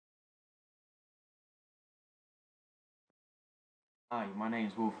Hi, my name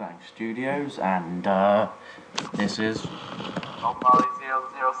is WolfangStudios, and this is Sonny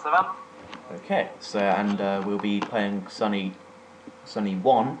 007. okay. So we'll be playing Sonny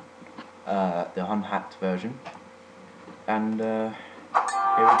 1, the unhacked version, and here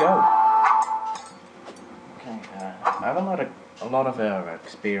we go. Okay, I have a lot of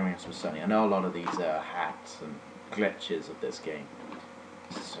experience with Sonny. I know a lot of these hacks and glitches of this game.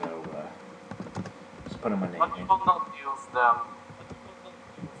 So just put in my name But here. you will not use them.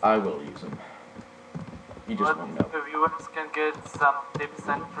 I will use them. You just won't know. The viewers can get some tips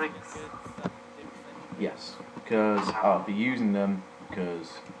and tricks. Yes, because I'll be using them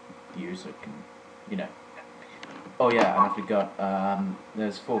because the user can, you know. Oh yeah, and I forgot,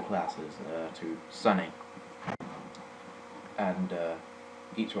 there's 4 classes to Sonny. And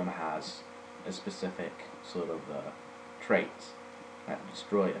each one has a specific sort of trait that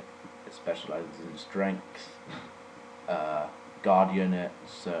Destroyer. It specializes in strength, Guardian,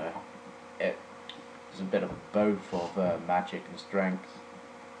 it's a bit of both of magic and strength.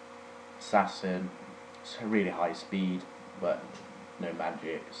 Assassin, it's a really high speed, but no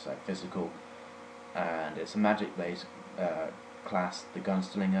magic, it's like physical. And it's a magic based class, the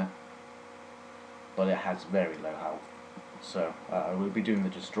Gunslinger, but it has very low health. So we'll be doing the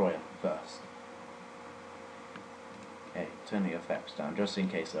Destroyer first. Okay, turn the effects down just in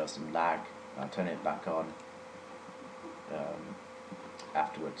case there's some lag. I'll turn it back on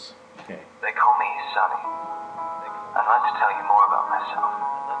afterwards. Okay. They call me Sonny. I'd like to tell you more about myself,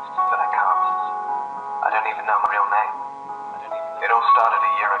 but I can't. I don't even know my real name. It all started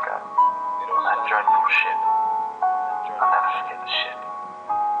a year ago. That dreadful ship. I'll never forget the ship.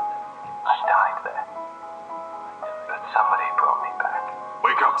 I died there. But somebody brought me back.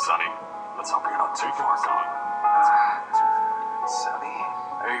 Wake up, Sonny. Let's hope you're not too far gone. Sonny?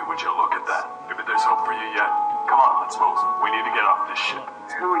 Hey, would you look at that? Maybe there's hope for you yet. Come on, let's move. We need to get off this ship.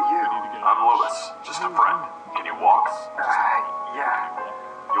 Who are you? I'm Lewis, just a friend. Can you walk? Yeah.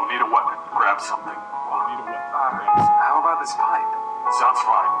 You'll need a weapon. Grab something. How about this pipe? Sounds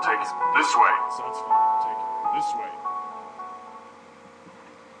fine. Take it. This way.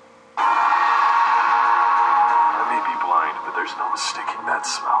 I may be blind, but there's no mistaking that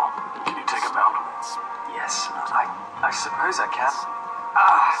smell. Can you take him out? Yes, I suppose I can.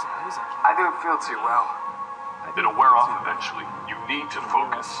 I don't feel too well. It'll wear off eventually. You need to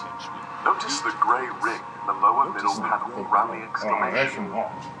focus. Notice the gray ring in the lower middle panel around the exclamation.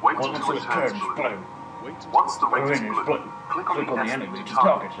 Wait until it turns blue. Once the ring is blue, click on the enemy to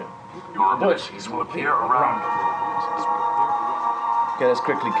target it. Your abilities will appear around you. Okay, let's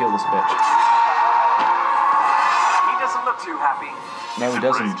quickly kill this bitch. He doesn't look too happy. No, he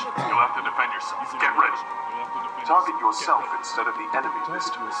doesn't. You'll have to defend yourself. Get ready. Target yourself instead of the enemy this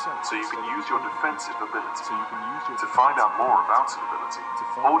time, so you can use your defensive ability. To find out more about an ability,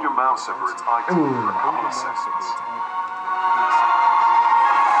 hold your mouse over its icon for a couple of seconds.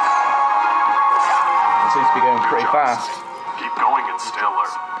 It seems to be going pretty fast. Keep going and stay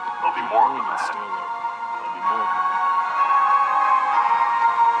alert. There'll be more of them ahead.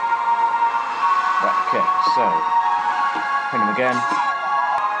 Right, okay, so hit him again.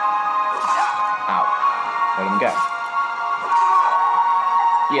 Ow. Let him go.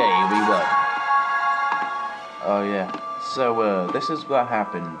 Yay, we won. Oh yeah. So this is what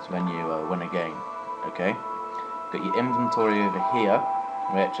happens when you win a game. Okay? Got your inventory over here,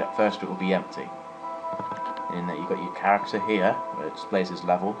 which at first it will be empty. And then you've got your character here, which displays his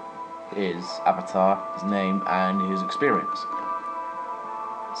level, his avatar, his name, and his experience.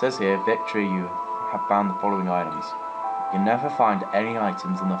 It says here, victory, you have found the following items. You never find any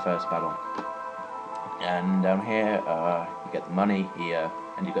items in the first battle. And down here, you get the money here,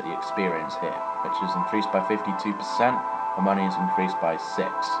 and you got the experience here, which is increased by 52%, the money is increased by 6.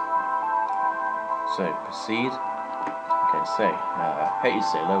 So, proceed. Okay, say, hey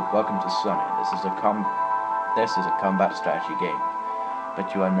sailor, welcome to Sonny. This is a combat strategy game,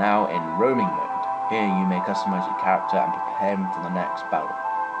 but you are now in roaming mode. Here you may customize your character and prepare him for the next battle.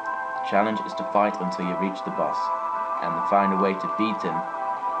 The challenge is to fight until you reach the boss, and find a way to beat him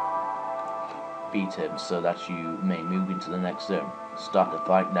so that you may move into the next zone. Start the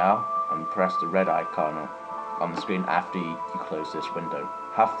fight now and press the red icon on the screen after you close this window.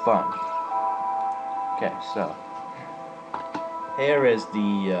 Have fun. Okay, so here is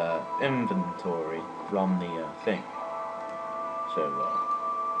the inventory from the thing. So,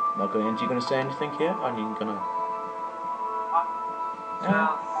 not going into, you going to say anything here? Are you going to... Just basic. I'm gonna start interrupting in no time. Okay. Okay. Okay, so, hit him again. Ow. Let him go. Yeah, we won. Oh yeah. So this is what happens when you win a game. Okay? Got your inventory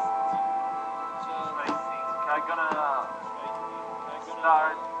over here, which displays his level, his avatar, his name, and his experience. It says here, victory, you have found the following items. You never find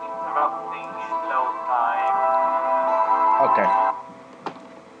any items in the first battle. Challenge is to fight until you reach the boss, and find a way to beat him so that you may move into the next zone. Start the fight now and press the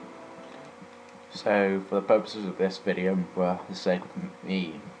red icon on the screen after you close this window. Have fun. Okay, so So for the purposes of this video, and for the sake of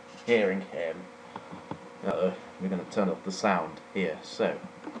me hearing him, we're going to turn off the sound here. So,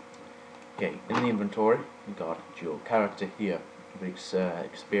 okay, in the inventory, you got your character here, which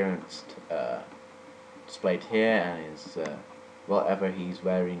experienced displayed here, and is whatever he's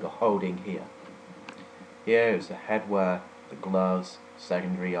wearing or holding here. Here is the headwear, the gloves,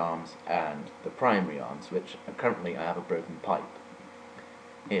 secondary arms, and the primary arms, which currently I have a broken pipe.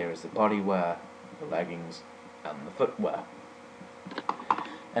 Here is the bodywear, the leggings, and the footwear.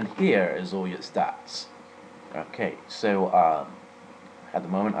 And here is all your stats. Okay, so at the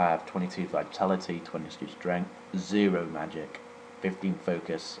moment I have 22 vitality, 22 strength, 0 magic, 15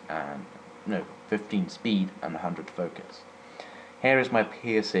 focus, and 15 speed, and 100 focus. Here is my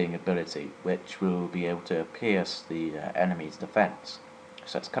piercing ability, which will be able to pierce the enemy's defense.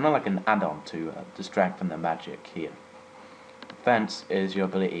 So it's kind of like an add-on to strengthen the magic here. Defense is your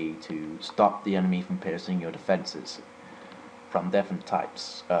ability to stop the enemy from piercing your defenses from different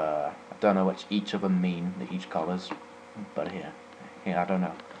types. I don't know what each of them mean, each colours, but here I don't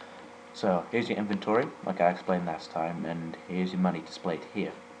know. So here's your inventory, like I explained last time, and here's your money displayed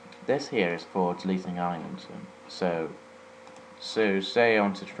here. This here is for deleting items. So say I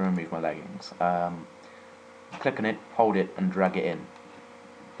wanted to remove my leggings. Click on it, hold it, and drag it in.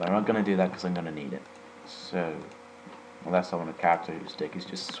 But I'm not going to do that because I'm going to need it. So, unless I want a character whose stick is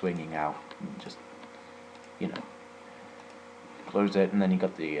just swinging out, and just, close it, and then you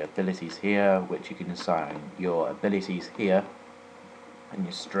got the abilities here, which you can assign your abilities here, and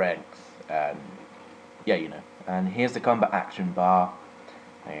your strength, and and here's the combat action bar,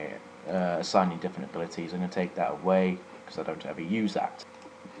 assigning different abilities. I'm going to take that away, because I don't ever use that.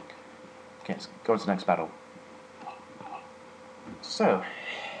 Okay, let's go on to the next battle. So,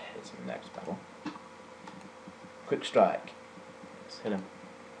 it's the next battle. Quick strike. Let's hit him.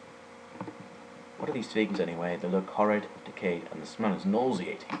 What are these things anyway? They look horrid, decayed, and the smell is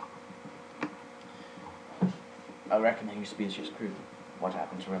nauseating. I reckon he used to be just crude. What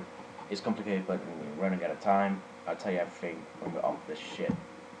happened to him? It's complicated, but we're running out of time. I'll tell you everything when we're off this shit.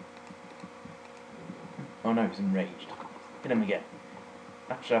 Oh no, he's enraged. Hit him again.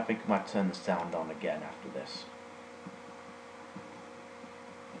 Actually, I think I might turn the sound on again after this.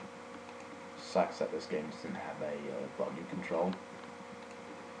 Sucks that this game doesn't have a volume control.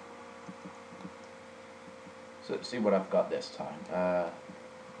 So let's see what I've got this time.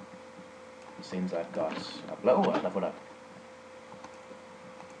 It seems I've got I leveled up.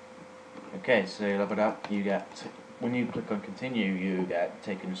 Okay, so you leveled up. You get, when you click on continue, you get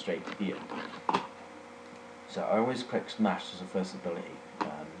taken straight to here. So I always click smash as a first ability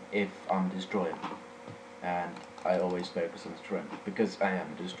if I'm destroying, and I always focus on strength because I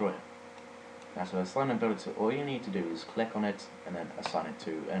am a destroyer. Now to assign an ability, all you need to do is click on it and then assign it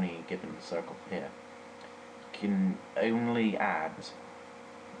to any given circle here. You can only add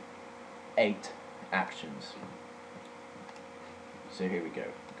 8 actions. So here we go.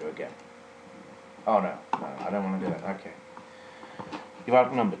 Go again. Oh no, I don't want to do that. Okay. You're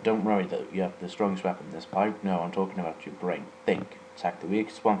outnumbered. Don't worry though. You have the strongest weapon. This pipe. No, I'm talking about your brain. Think. Attack the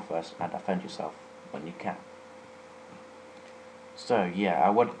weakest one first and defend yourself when you can. So yeah, I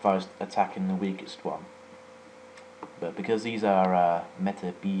would advise attacking the weakest one. But because these are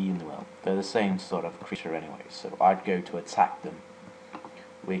meta being, well, they're the same sort of creature anyway, so I'd go to attack them.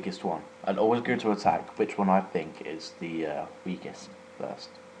 Weakest one. I'd always go to attack which one I think is the weakest first.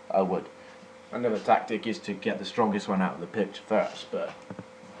 I would. Another tactic is to get the strongest one out of the picture first, but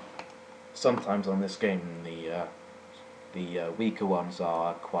sometimes on this game the weaker ones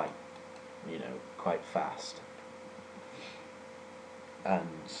are quite fast. And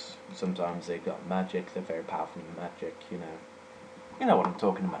sometimes they've got magic, they're very powerful in magic, You know what I'm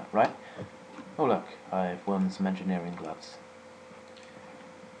talking about, right? Oh look, I've won some engineering gloves.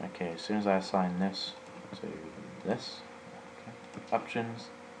 Okay, as soon as I assign this to this, okay. Options,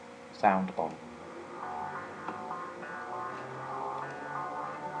 sound on.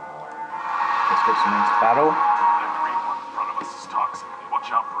 Let's get some into battle. That green one in front of us is toxic. Watch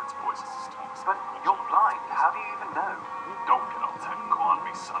out for its poison. But you're blind. How do you even know? Don't get all technical on me,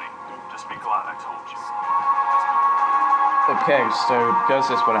 Sonny. Just be glad I told you. Okay, so because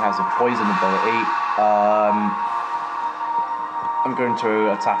this one has a poison ability, I'm going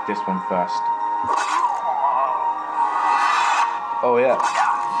to attack this one first. Oh yeah.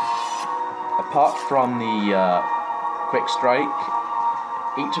 Apart from the quick strike,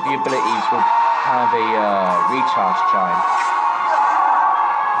 each of the abilities will have a recharge chime.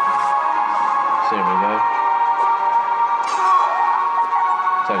 So here we go.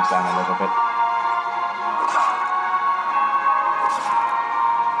 Turns down a little bit.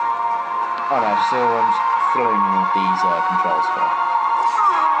 Alright, so I'm just filling these controls first.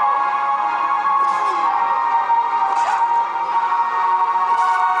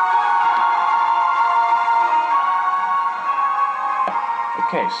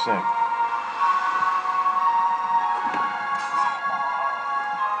 Okay, so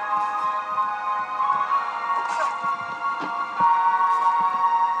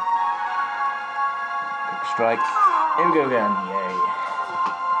quick strike. Here we go again. Yay.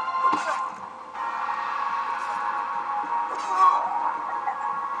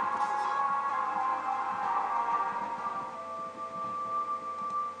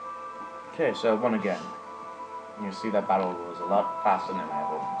 Okay, so one again. You see that battle was a lot faster than my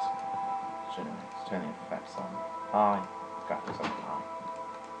other ones. So anyway, let's turn the effects on high, graphics on high.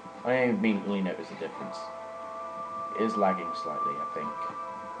 I immediately notice the difference. It is lagging slightly, I think.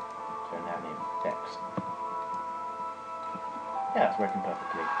 Turn down the text. Yeah, it's working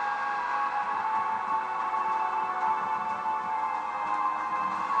perfectly.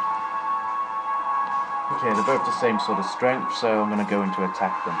 Okay, they're both the same sort of strength, so I'm going to go in to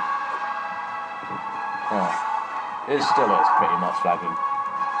attack them. Oh. It still is pretty much lagging.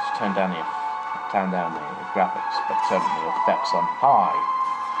 Just turn down the graphics, but turn the effects on high.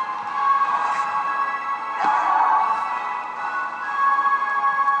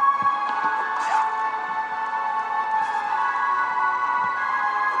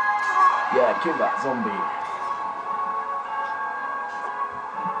 Yeah, kill that zombie.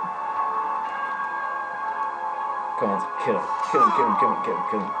 Come on, kill him. Kill him, kill him, kill him, kill him,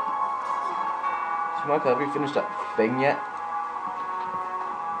 kill him. Michael, have you finished that thing yet?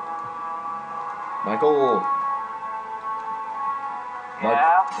 Michael!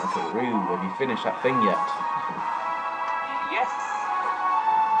 Yeah? Michael Roo, have you finished that thing yet? Yes.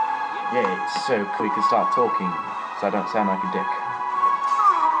 Yeah, it's so cool you can start talking, so I don't sound like a dick.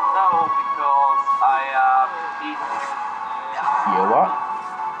 No, because I am eating. You're what?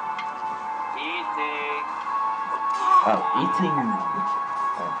 Eating. Oh, eating!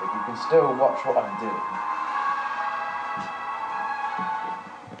 But you can still watch what I'm doing.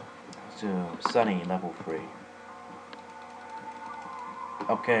 So, Sonny, level 3.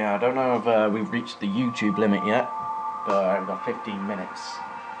 Okay, I don't know if we've reached the YouTube limit yet, but I've got 15 minutes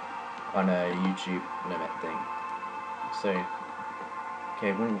on a YouTube limit thing. So,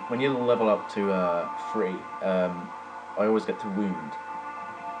 okay, when you level up to 3, I always get to wound,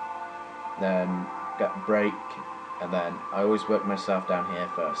 then get break, and then I always work myself down here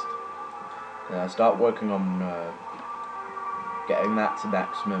first. Then I start working on getting that to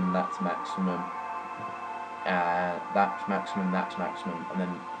maximum, that to maximum, that to maximum, that to maximum, and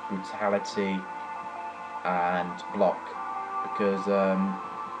then brutality and block, because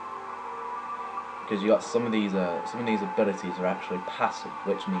you got some of these abilities are actually passive,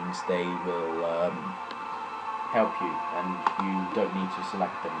 which means they will help you, and you don't need to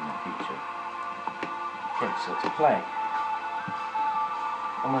select them in the future. Okay, so to play,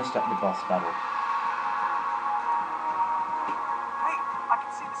 I'm going to start the boss battle. Hey, I can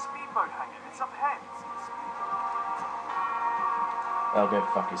see the speedboat hanging. It's up ahead. Well, go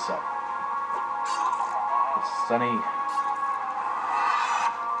fuck yourself. It's Sonny.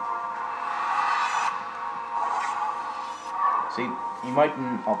 See, you might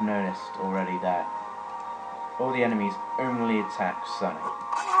have noticed already that all the enemies only attack Sonny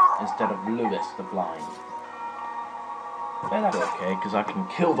instead of Lewis the Blind. Well, that's okay, because I can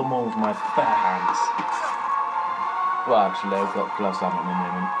kill them all with my bare hands. Well, actually, I've got gloves on at the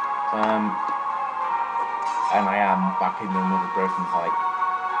moment. And I am backing them with a broken pipe.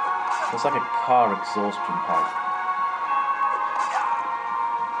 It's like a car exhaustion pipe.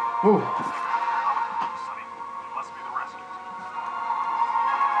 Whew. Sonny, it must be the rescues.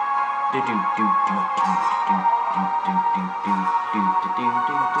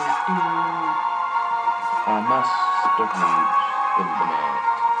 I must have reached the limit.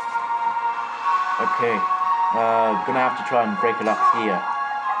 Okay, gonna have to try and break it up here.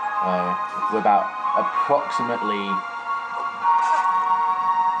 We're about approximately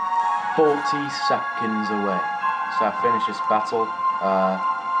 40 seconds away. So I finish this battle,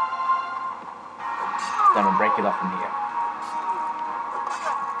 then I'll break it up from here.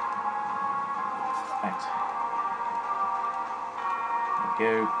 Right.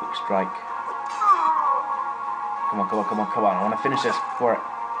 There we go, quick strike. Come on, come on, come on, come on. I want to finish this before it.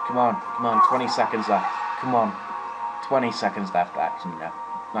 Come on, come on, 20 seconds left. Come on. 20 seconds left, actually, now.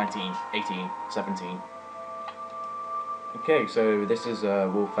 19, 18, 17. Okay, so this is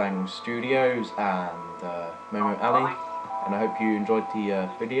WolfangStudios and Momo Ali, and I hope you enjoyed the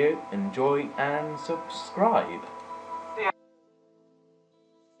video. Enjoy and subscribe.